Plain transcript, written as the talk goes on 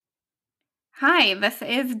Hi, this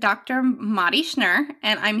is Dr. Madi Schnur,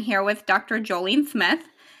 and I'm here with Dr. Jolene Smith.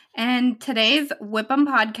 And today's WIPM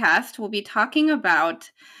podcast will be talking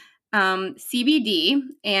about CBD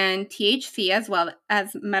and THC as well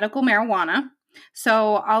as medical marijuana.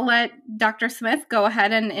 So I'll let Dr. Smith go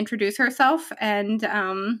ahead and introduce herself and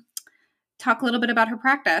talk a little bit about her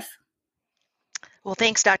practice. Well,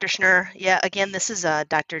 thanks, Dr. Schnur. Yeah, again, this is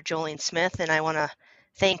Dr. Jolene Smith, and I want to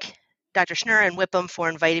thank Dr. Schnur and WIPM for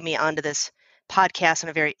inviting me onto this podcast on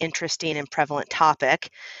a very interesting and prevalent topic.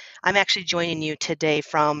 I'm actually joining you today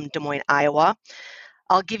from Des Moines, Iowa.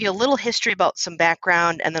 I'll give you a little history about some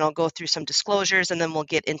background, and then I'll go through some disclosures, and then we'll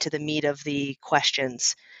get into the meat of the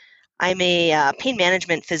questions. I'm a pain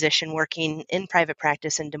management physician working in private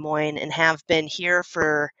practice in Des Moines and have been here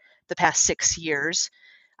for the past 6 years.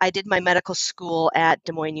 I did my medical school at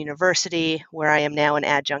Des Moines University, where I am now an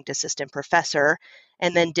adjunct assistant professor,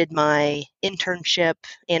 and then did my internship,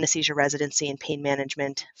 anesthesia residency, and pain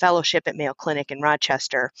management fellowship at Mayo Clinic in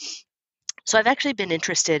Rochester. So I've actually been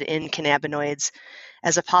interested in cannabinoids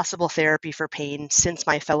as a possible therapy for pain since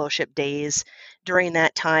my fellowship days. During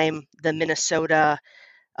that time, the Minnesota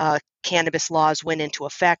cannabis laws went into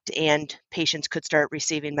effect and patients could start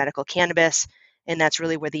receiving medical cannabis. And that's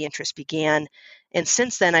really where the interest began. And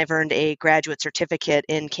since then, I've earned a graduate certificate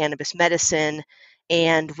in cannabis medicine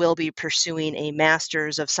and will be pursuing a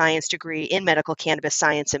master's of science degree in medical cannabis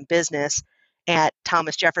science and business at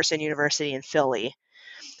Thomas Jefferson University in Philly.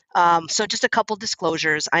 So just a couple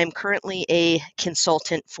disclosures. I'm currently a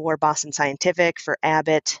consultant for Boston Scientific, for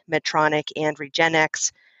Abbott, Medtronic, and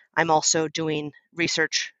Regenxbio. I'm also doing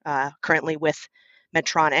research currently with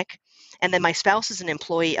Medtronic. And then my spouse is an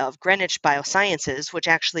employee of Greenwich Biosciences, which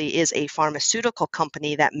actually is a pharmaceutical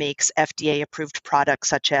company that makes FDA-approved products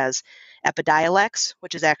such as Epidiolex,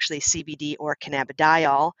 which is actually CBD or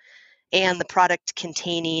cannabidiol, and the product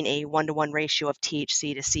containing a 1-to-1 ratio of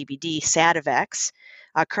THC to CBD, Sativex.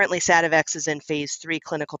 Currently, Sativex is in phase 3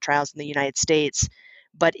 clinical trials in the United States,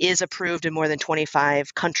 but is approved in more than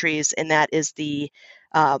 25 countries, and that is the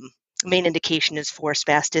main indication is for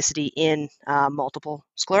spasticity in multiple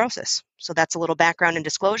sclerosis. So that's a little background and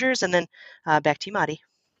disclosures, and then back to you, Madi.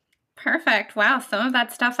 Perfect. Wow. Some of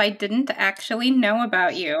that stuff I didn't actually know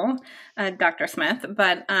about you, Dr. Smith,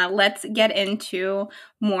 but let's get into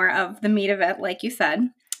more of the meat of it, like you said.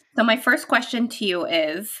 So, my first question to you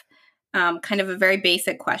is kind of a very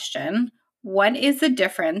basic question. What is the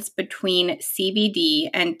difference between CBD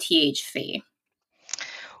and THC?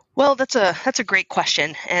 Well, that's a great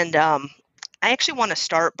question, and I actually want to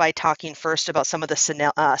start by talking first about some of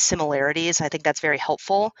the similarities. I think that's very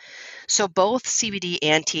helpful. So both CBD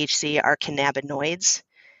and THC are cannabinoids.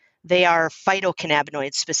 They are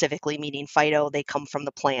phytocannabinoids, specifically, meaning phyto, they come from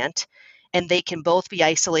the plant, and they can both be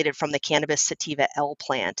isolated from the cannabis sativa L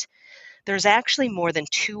plant. There's actually more than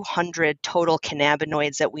 200 total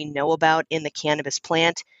cannabinoids that we know about in the cannabis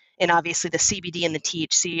plant, and obviously the CBD and the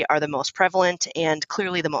THC are the most prevalent and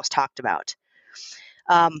clearly the most talked about.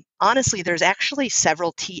 Honestly, there's actually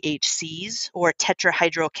several THCs or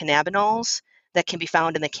tetrahydrocannabinols that can be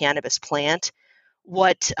found in the cannabis plant.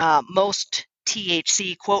 What most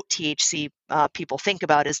THC, quote THC, people think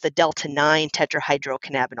about is the delta 9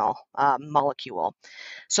 tetrahydrocannabinol molecule.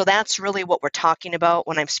 So that's really what we're talking about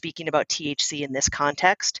when I'm speaking about THC in this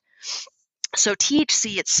context. So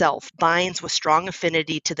THC itself binds with strong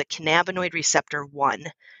affinity to the cannabinoid receptor 1,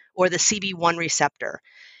 or the CB1 receptor,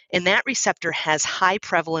 and that receptor has high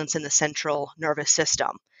prevalence in the central nervous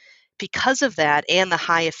system. Because of that and the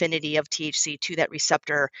high affinity of THC to that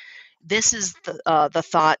receptor, this is the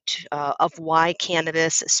thought of why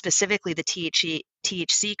cannabis, specifically the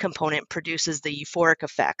THC component, produces the euphoric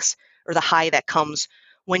effects, or the high that comes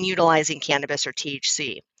when utilizing cannabis or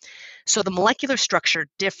THC. So the molecular structure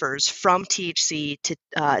differs from THC to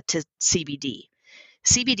CBD.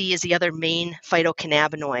 CBD is the other main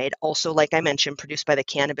phytocannabinoid, also, like I mentioned, produced by the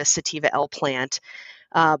cannabis sativa L plant.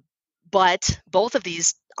 But both of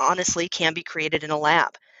these, honestly, can be created in a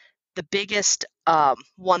lab. The biggest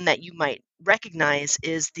one that you might recognize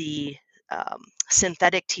is the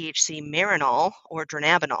synthetic THC Marinol or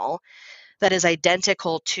dronabinol that is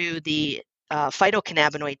identical to the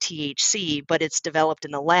phytocannabinoid THC, but it's developed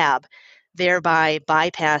in the lab, thereby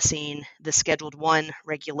bypassing the Scheduled 1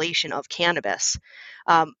 regulation of cannabis.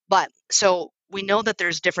 So we know that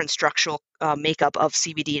there's different structural makeup of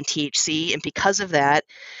CBD and THC, and because of that,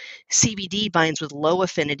 CBD binds with low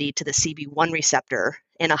affinity to the CB1 receptor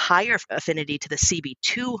and a higher affinity to the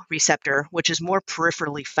CB2 receptor, which is more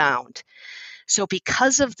peripherally found. So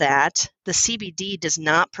because of that, the CBD does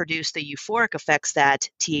not produce the euphoric effects that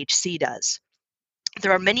THC does.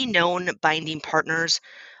 There are many known binding partners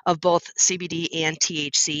of both CBD and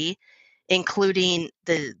THC, including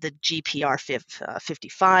the GPR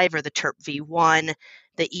 55 or the TERP-V1,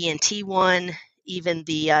 the ENT1, even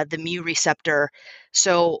the mu receptor.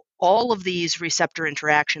 So all of these receptor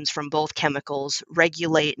interactions from both chemicals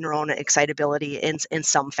regulate neuronal excitability in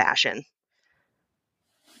some fashion.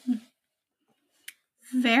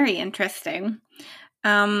 Very interesting.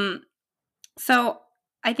 So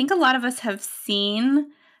I think a lot of us have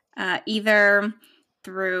seen either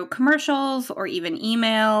through commercials or even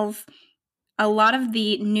emails, a lot of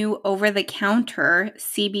the new over-the-counter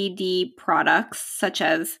CBD products, such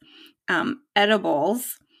as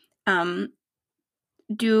edibles.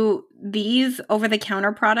 Do these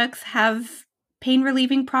over-the-counter products have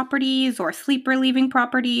pain-relieving properties or sleep-relieving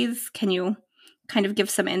properties? Can you kind of give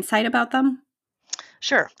some insight about them?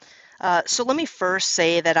 Sure. So let me first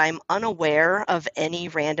say that I'm unaware of any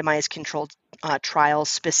randomized controlled trials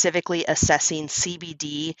specifically assessing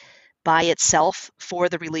CBD by itself for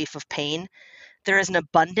the relief of pain. There is an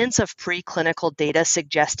abundance of preclinical data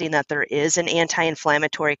suggesting that there is an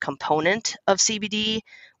anti-inflammatory component of CBD,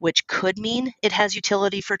 which could mean it has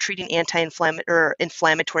utility for treating anti-inflammatory or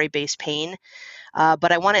inflammatory-based pain.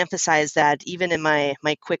 But I want to emphasize that even in my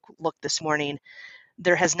quick look this morning,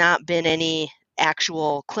 there has not been any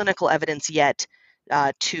actual clinical evidence yet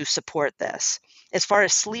to support this. As far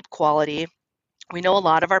as sleep quality, we know a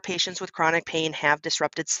lot of our patients with chronic pain have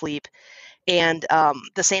disrupted sleep, and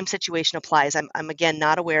the same situation applies. I'm again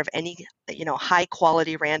not aware of any high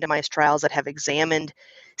quality randomized trials that have examined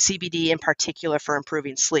CBD in particular for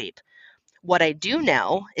improving sleep. What I do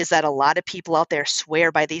know is that a lot of people out there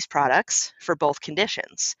swear by these products for both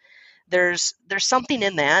conditions. There's something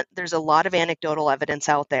in that. There's a lot of anecdotal evidence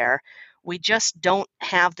out there. We just don't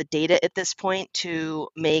have the data at this point to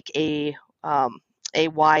make a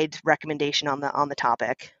wide recommendation on the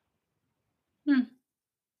topic. Hmm.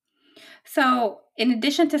 So, in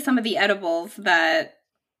addition to some of the edibles that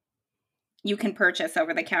you can purchase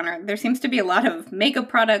over the counter, there seems to be a lot of makeup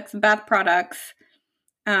products, bath products,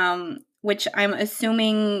 which I'm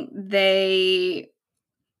assuming they're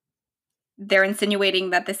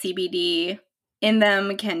insinuating that the CBD in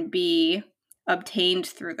them can be obtained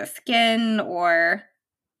through the skin, or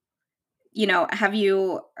have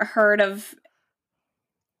you heard of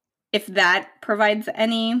if that provides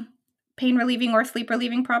any pain relieving or sleep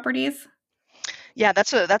relieving properties? Yeah,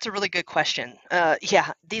 that's a really good question.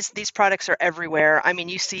 Yeah, these products are everywhere. I mean,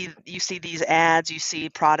 you see these ads, you see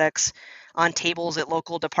products on tables at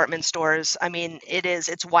local department stores. I mean,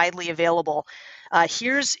 it's widely available.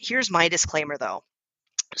 Here's my disclaimer though.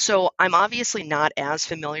 So I'm obviously not as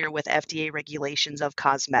familiar with FDA regulations of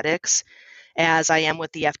cosmetics as I am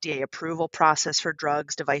with the FDA approval process for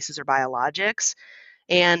drugs, devices, or biologics.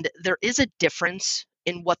 And there is a difference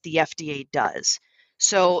in what the FDA does.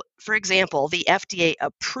 So, for example, the FDA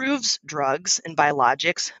approves drugs and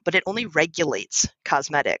biologics, but it only regulates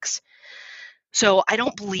cosmetics. So, I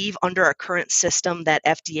don't believe under our current system that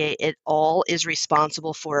FDA at all is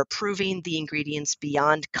responsible for approving the ingredients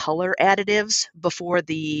beyond color additives before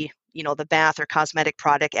the bath or cosmetic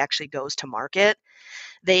product actually goes to market.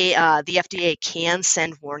 The FDA can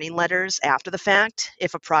send warning letters after the fact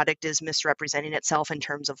if a product is misrepresenting itself in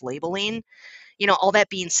terms of labeling. All that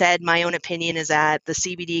being said, my own opinion is that the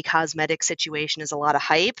CBD cosmetic situation is a lot of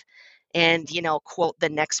hype and, quote, the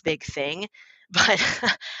next big thing. But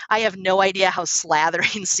I have no idea how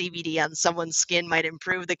slathering CBD on someone's skin might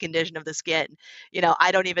improve the condition of the skin.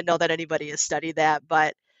 I don't even know that anybody has studied that,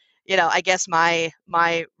 but I guess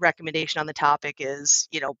my recommendation on the topic is,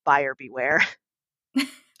 buyer beware.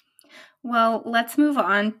 Well, let's move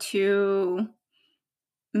on to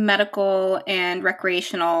medical and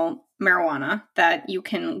recreational marijuana that you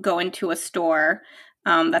can go into a store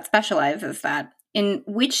that specializes that. In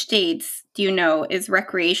which states do you know is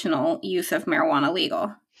recreational use of marijuana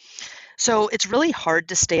legal? So it's really hard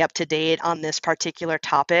to stay up to date on this particular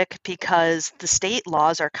topic because the state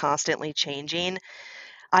laws are constantly changing.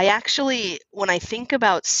 When I think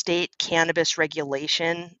about state cannabis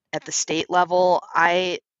regulation at the state level,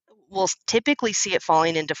 I will typically see it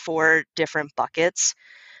falling into four different buckets.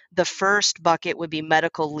 The first bucket would be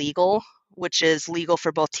medical legal, which is legal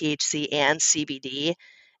for both THC and CBD.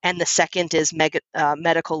 And the second is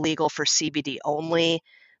medical legal for CBD only.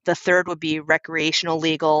 The third would be recreational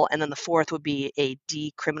legal. And then the fourth would be a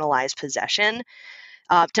decriminalized possession.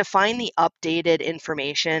 To find the updated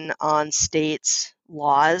information on states'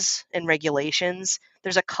 laws and regulations,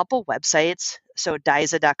 there's a couple websites. So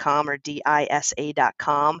DISA.com or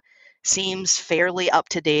DISA.com seems fairly up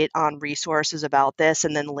to date on resources about this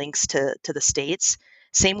and then links to the states.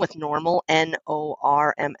 Same with normal,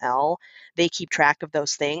 NORML. They keep track of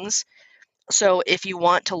those things. So if you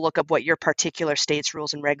want to look up what your particular state's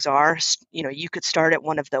rules and regs are, you could start at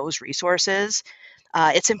one of those resources.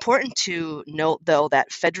 It's important to note, though, that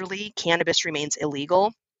federally cannabis remains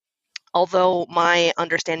illegal. Although my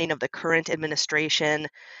understanding of the current administration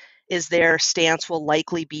is their stance will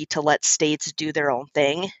likely be to let states do their own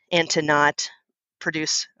thing and to not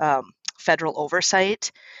produce federal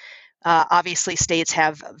oversight. Obviously, states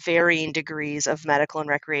have varying degrees of medical and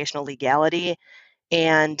recreational legality,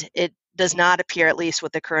 and it does not appear, at least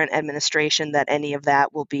with the current administration, that any of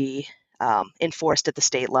that will be enforced at the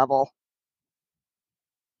state level.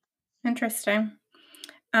 Interesting.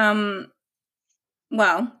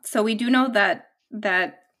 Well, so we do know that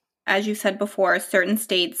as you said before, certain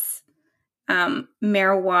states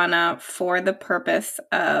marijuana for the purpose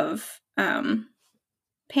of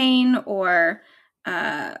pain or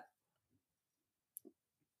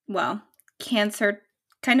cancer,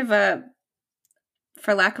 kind of a,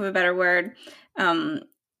 for lack of a better word, and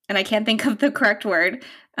I can't think of the correct word,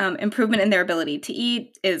 improvement in their ability to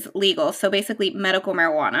eat is legal. So basically medical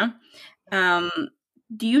marijuana.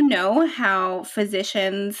 Do you know how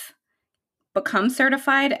physicians become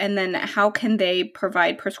certified, and then how can they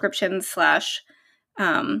provide prescriptions /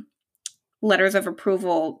 letters of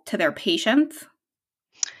approval to their patients?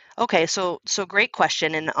 Okay, so great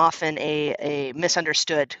question, and often a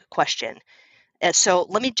misunderstood question. So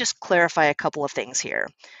let me just clarify a couple of things here.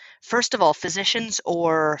 First of all, physicians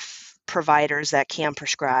or providers that can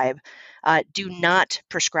prescribe do not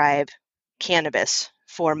prescribe cannabis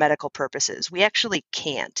for medical purposes. We actually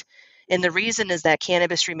can't. And the reason is that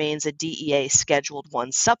cannabis remains a DEA Scheduled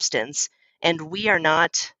 1 substance, and we are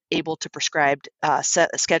not able to prescribe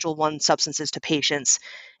Schedule 1 substances to patients.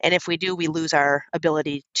 And if we do, we lose our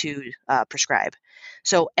ability to prescribe.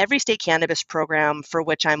 So every state cannabis program for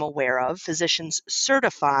which I'm aware of, physicians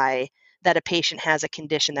certify that a patient has a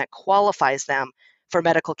condition that qualifies them for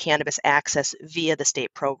medical cannabis access via the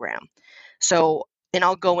state program. So, and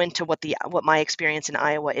I'll go into what my experience in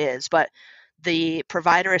Iowa is, but the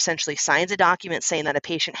provider essentially signs a document saying that a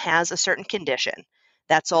patient has a certain condition.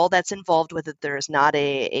 That's all that's involved with it. There is not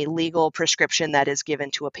a legal prescription that is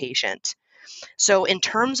given to a patient. So in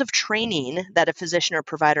terms of training that a physician or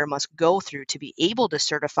provider must go through to be able to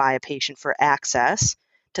certify a patient for access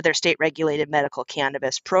to their state-regulated medical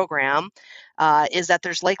cannabis program, is that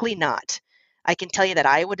there's likely not. I can tell you that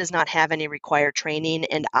Iowa does not have any required training,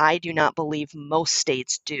 and I do not believe most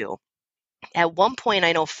states do. At one point,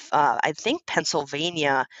 I know, I think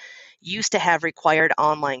Pennsylvania used to have required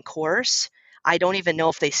online course. I don't even know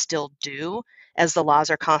if they still do, as the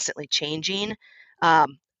laws are constantly changing.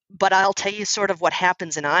 But I'll tell you sort of what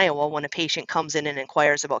happens in Iowa when a patient comes in and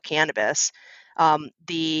inquires about cannabis.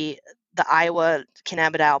 The Iowa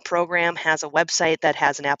Cannabidiol program has a website that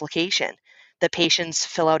has an application. The patients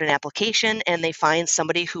fill out an application and they find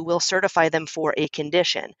somebody who will certify them for a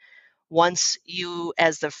condition. Once you,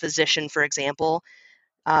 as the physician, for example,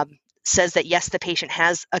 says that yes, the patient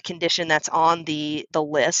has a condition that's on the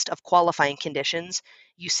list of qualifying conditions,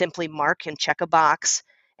 you simply mark and check a box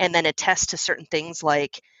and then attest to certain things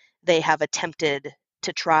like they have attempted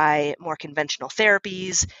to try more conventional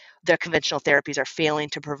therapies. Their conventional therapies are failing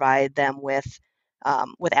to provide them with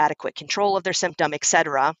adequate control of their symptom,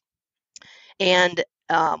 etc. And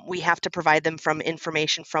we have to provide them from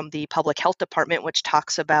information from the public health department, which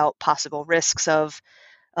talks about possible risks of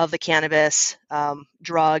the cannabis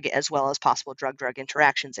drug, as well as possible drug-drug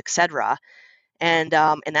interactions, etc. And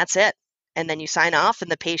that's it. And then you sign off,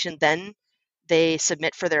 and the patient then they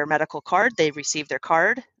submit for their medical card. They receive their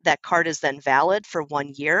card. That card is then valid for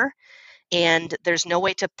 1 year, and there's no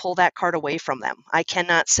way to pull that card away from them. I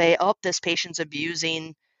cannot say, oh, this patient's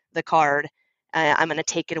abusing the card. I'm going to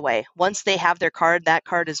take it away. Once they have their card, that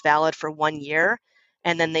card is valid for 1 year,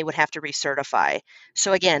 and then they would have to recertify.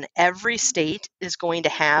 So again, every state is going to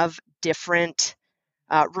have different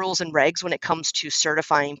rules and regs when it comes to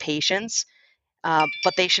certifying patients,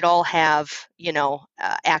 but they should all have,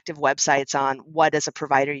 active websites on what as a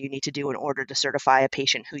provider you need to do in order to certify a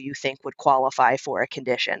patient who you think would qualify for a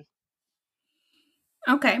condition.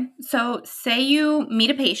 Okay, so say you meet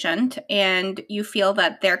a patient and you feel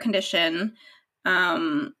that their condition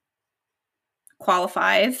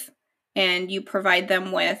qualifies and you provide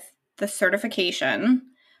them with the certification.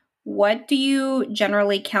 What do you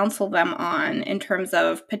generally counsel them on in terms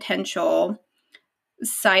of potential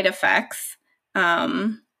side effects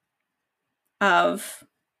of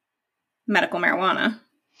medical marijuana?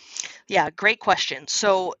 Yeah, great question.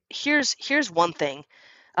 So here's one thing.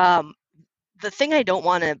 The thing I don't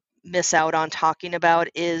want to miss out on talking about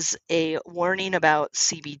is a warning about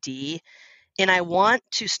CBD. And I want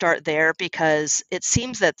to start there because it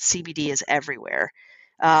seems that CBD is everywhere.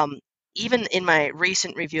 Um, Even in my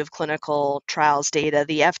recent review of clinical trials data,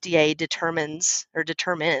 the FDA determined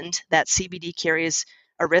that CBD carries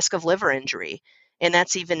a risk of liver injury. And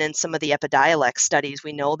that's even in some of the Epidiolex studies.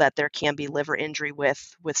 We know that there can be liver injury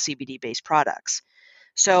with CBD-based products.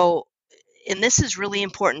 So, and this is really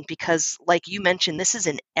important because, like you mentioned, this is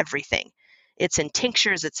in everything. It's in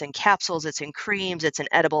tinctures, it's in capsules, it's in creams, it's in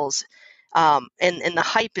edibles. And the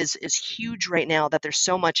hype is huge right now that there's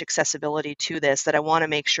so much accessibility to this that I want to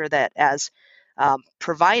make sure that as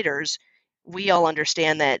providers, we all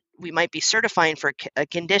understand that we might be certifying for a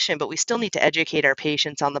condition, but we still need to educate our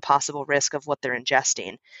patients on the possible risk of what they're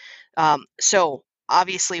ingesting. So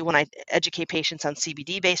obviously, when I educate patients on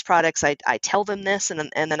CBD-based products, I tell them this, and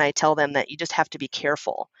then I tell them that you just have to be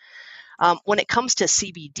careful. When it comes to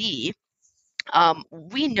CBD,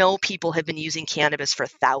 we know people have been using cannabis for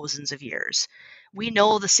thousands of years. We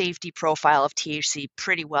know the safety profile of THC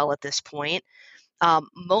pretty well at this point.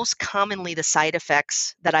 Most commonly, the side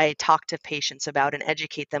effects that I talk to patients about and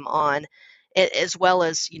educate them on, as well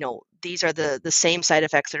as, these are the same side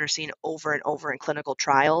effects that are seen over and over in clinical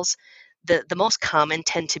trials. The most common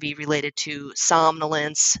tend to be related to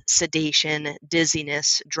somnolence, sedation,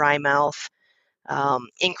 dizziness, dry mouth,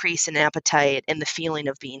 increase in appetite, and the feeling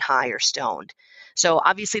of being high or stoned. So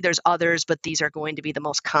obviously there's others, but these are going to be the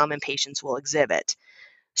most common patients will exhibit.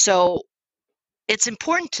 So it's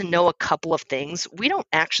important to know a couple of things. We don't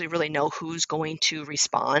actually really know who's going to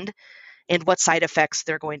respond and what side effects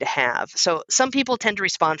they're going to have. So some people tend to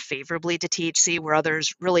respond favorably to THC, where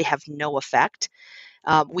others really have no effect.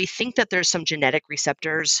 We think that there's some genetic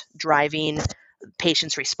receptors driving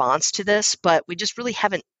patients' response to this, but we just really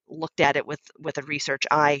haven't looked at it with a research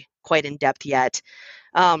eye quite in depth yet.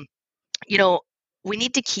 Um, you know, we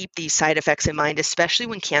need to keep these side effects in mind, especially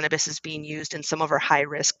when cannabis is being used in some of our high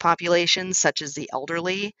risk populations, such as the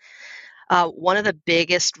elderly. One of the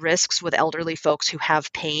biggest risks with elderly folks who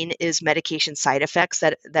have pain is medication side effects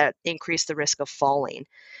that increase the risk of falling.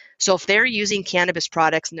 So if they're using cannabis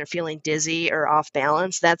products and they're feeling dizzy or off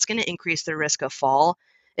balance, that's going to increase their risk of fall,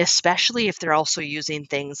 especially if they're also using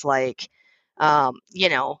things like, a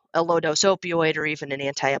low dose opioid or even an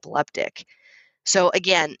anti-epileptic. So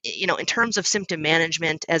again, in terms of symptom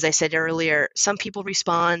management, as I said earlier, some people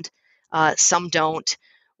respond, some don't.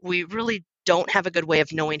 We really don't have a good way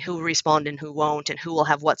of knowing who will respond and who won't, and who will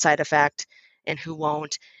have what side effect and who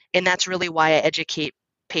won't. And that's really why I educate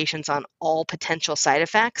patients on all potential side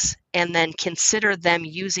effects and then consider them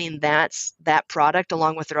using that product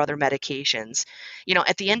along with their other medications.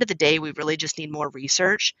 At the end of the day, we really just need more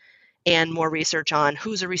research and more research on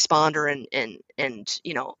who's a responder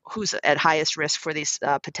and who's at highest risk for these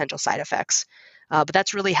potential side effects. But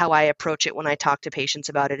that's really how I approach it when I talk to patients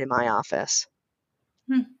about it in my office.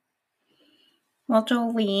 Well,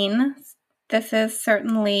 Jolene, this is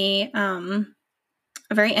certainly a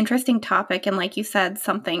very interesting topic, and like you said,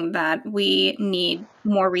 something that we need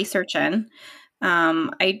more research in.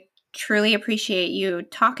 I truly appreciate you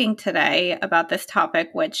talking today about this topic,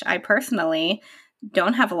 which I personally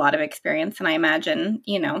don't have a lot of experience, and I imagine,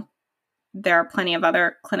 there are plenty of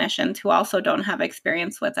other clinicians who also don't have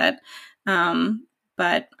experience with it.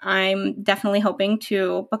 But I'm definitely hoping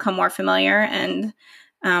to become more familiar and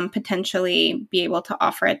potentially be able to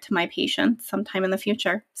offer it to my patients sometime in the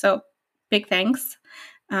future. So big thanks.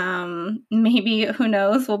 Maybe, who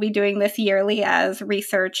knows, we'll be doing this yearly as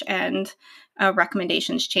research and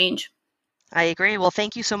recommendations change. I agree. Well,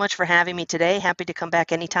 thank you so much for having me today. Happy to come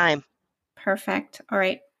back anytime. Perfect. All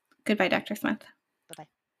right. Goodbye, Dr. Smith.